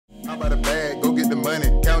Hop out the bag, go get the money,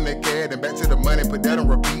 count that cash and back to the money, put that on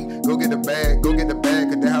repeat. Go get the bag,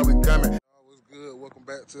 cause that's how we coming. What's good? Welcome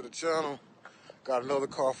back to the channel. Got another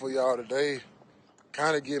car for y'all today.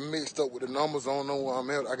 Kind of get mixed up with the numbers. I don't know where I'm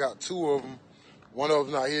at. I got two of them. One of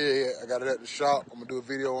them's not here yet. I got it at the shop. I'm gonna do a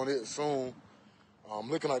video on it soon. I'm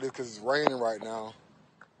looking like this because it's raining right now.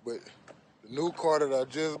 But the new car that I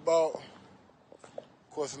just bought, of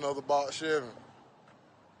course, another box Chevy.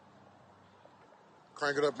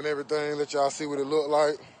 Crank it up and everything, let y'all see what it look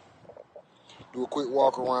like. Do a quick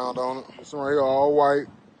walk around on it. This one right here, all white.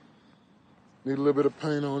 Need a little bit of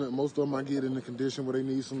paint on it. Most of them I get in the condition where they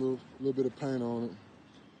need some little bit of paint on it.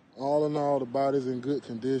 All in all, the body's in good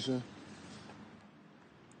condition.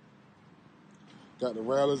 Got the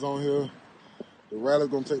rallies on here. The rally's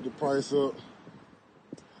gonna take the price up.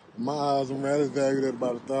 In my eyes, them rallies valued at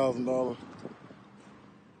about $1,000.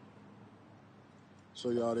 Show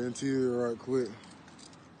y'all the interior right quick.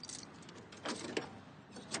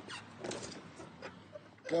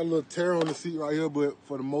 Got a little tear on the seat right here, but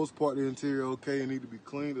for the most part, the interior okay. It need to be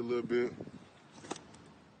cleaned a little bit.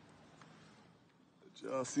 Let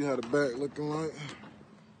y'all see how the back looking like.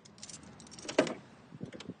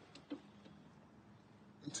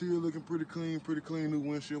 Interior looking pretty clean. New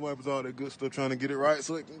windshield wipers, all that good stuff. Trying to get it right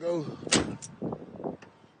so it can go.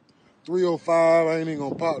 305. I ain't even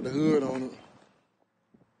gonna pop the hood on it.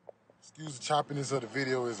 Excuse the choppiness of the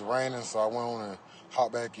video. It's raining, so I went on and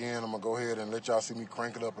hop back in. I'm gonna go ahead and let y'all see me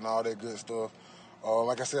crank it up and all that good stuff.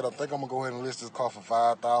 Like I said, I think I'm gonna go ahead and list this car for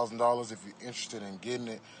 $5,000. If you're interested in getting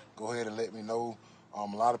it, go ahead and let me know. A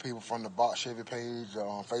lot of people from the Box Chevy page,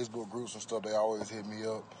 Facebook groups and stuff, they always hit me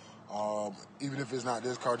up. Even if it's not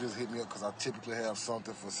this car, just hit me up because I typically have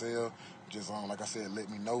something for sale. Just like I said, let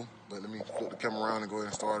me know. But let me flip the camera around and go ahead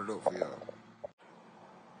and start it up for y'all.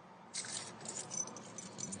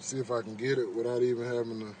 See if I can get it without even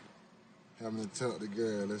having to tap the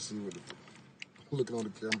gas. Let's see what looking on the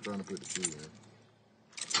camera, I'm trying to put the key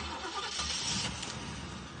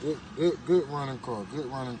in. Good running car. Good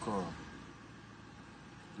running car.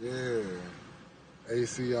 Yeah.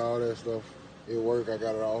 AC, all that stuff. It work. I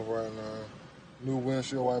got it off right now. New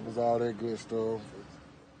windshield wipers, all that good stuff.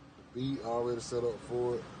 The beat already set up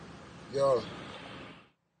for it. Yo.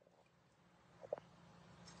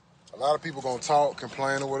 A lot of people gonna talk,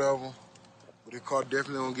 complain or whatever, but this car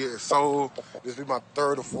definitely gonna get sold. This will be my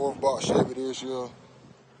third or fourth box Chevy this year.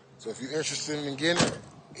 So if you're interested in getting it,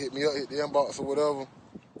 hit me up, hit the inbox or whatever.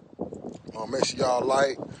 Make sure y'all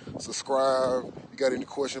like, subscribe. If you got any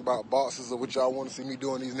questions about boxes or what y'all want to see me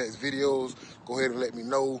do in these next videos, go ahead and let me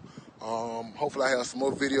know. Hopefully I have some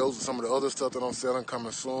more videos of some of the other stuff that I'm selling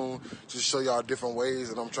coming soon. Just show y'all different ways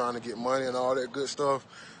that I'm trying to get money and all that good stuff.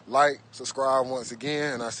 Like, subscribe once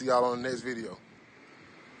again, and I'll see y'all on the next video.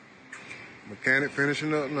 Mechanic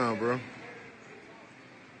finishing up now, bro.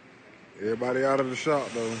 Everybody out of the shop,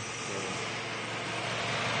 though.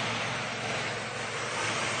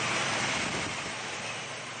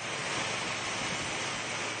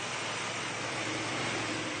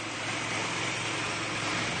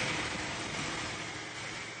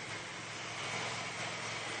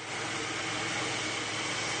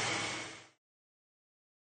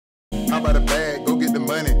 Hop out the bag, go get the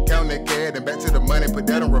money, count that cash and back to the money, put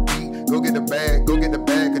that on repeat. Go get the bag,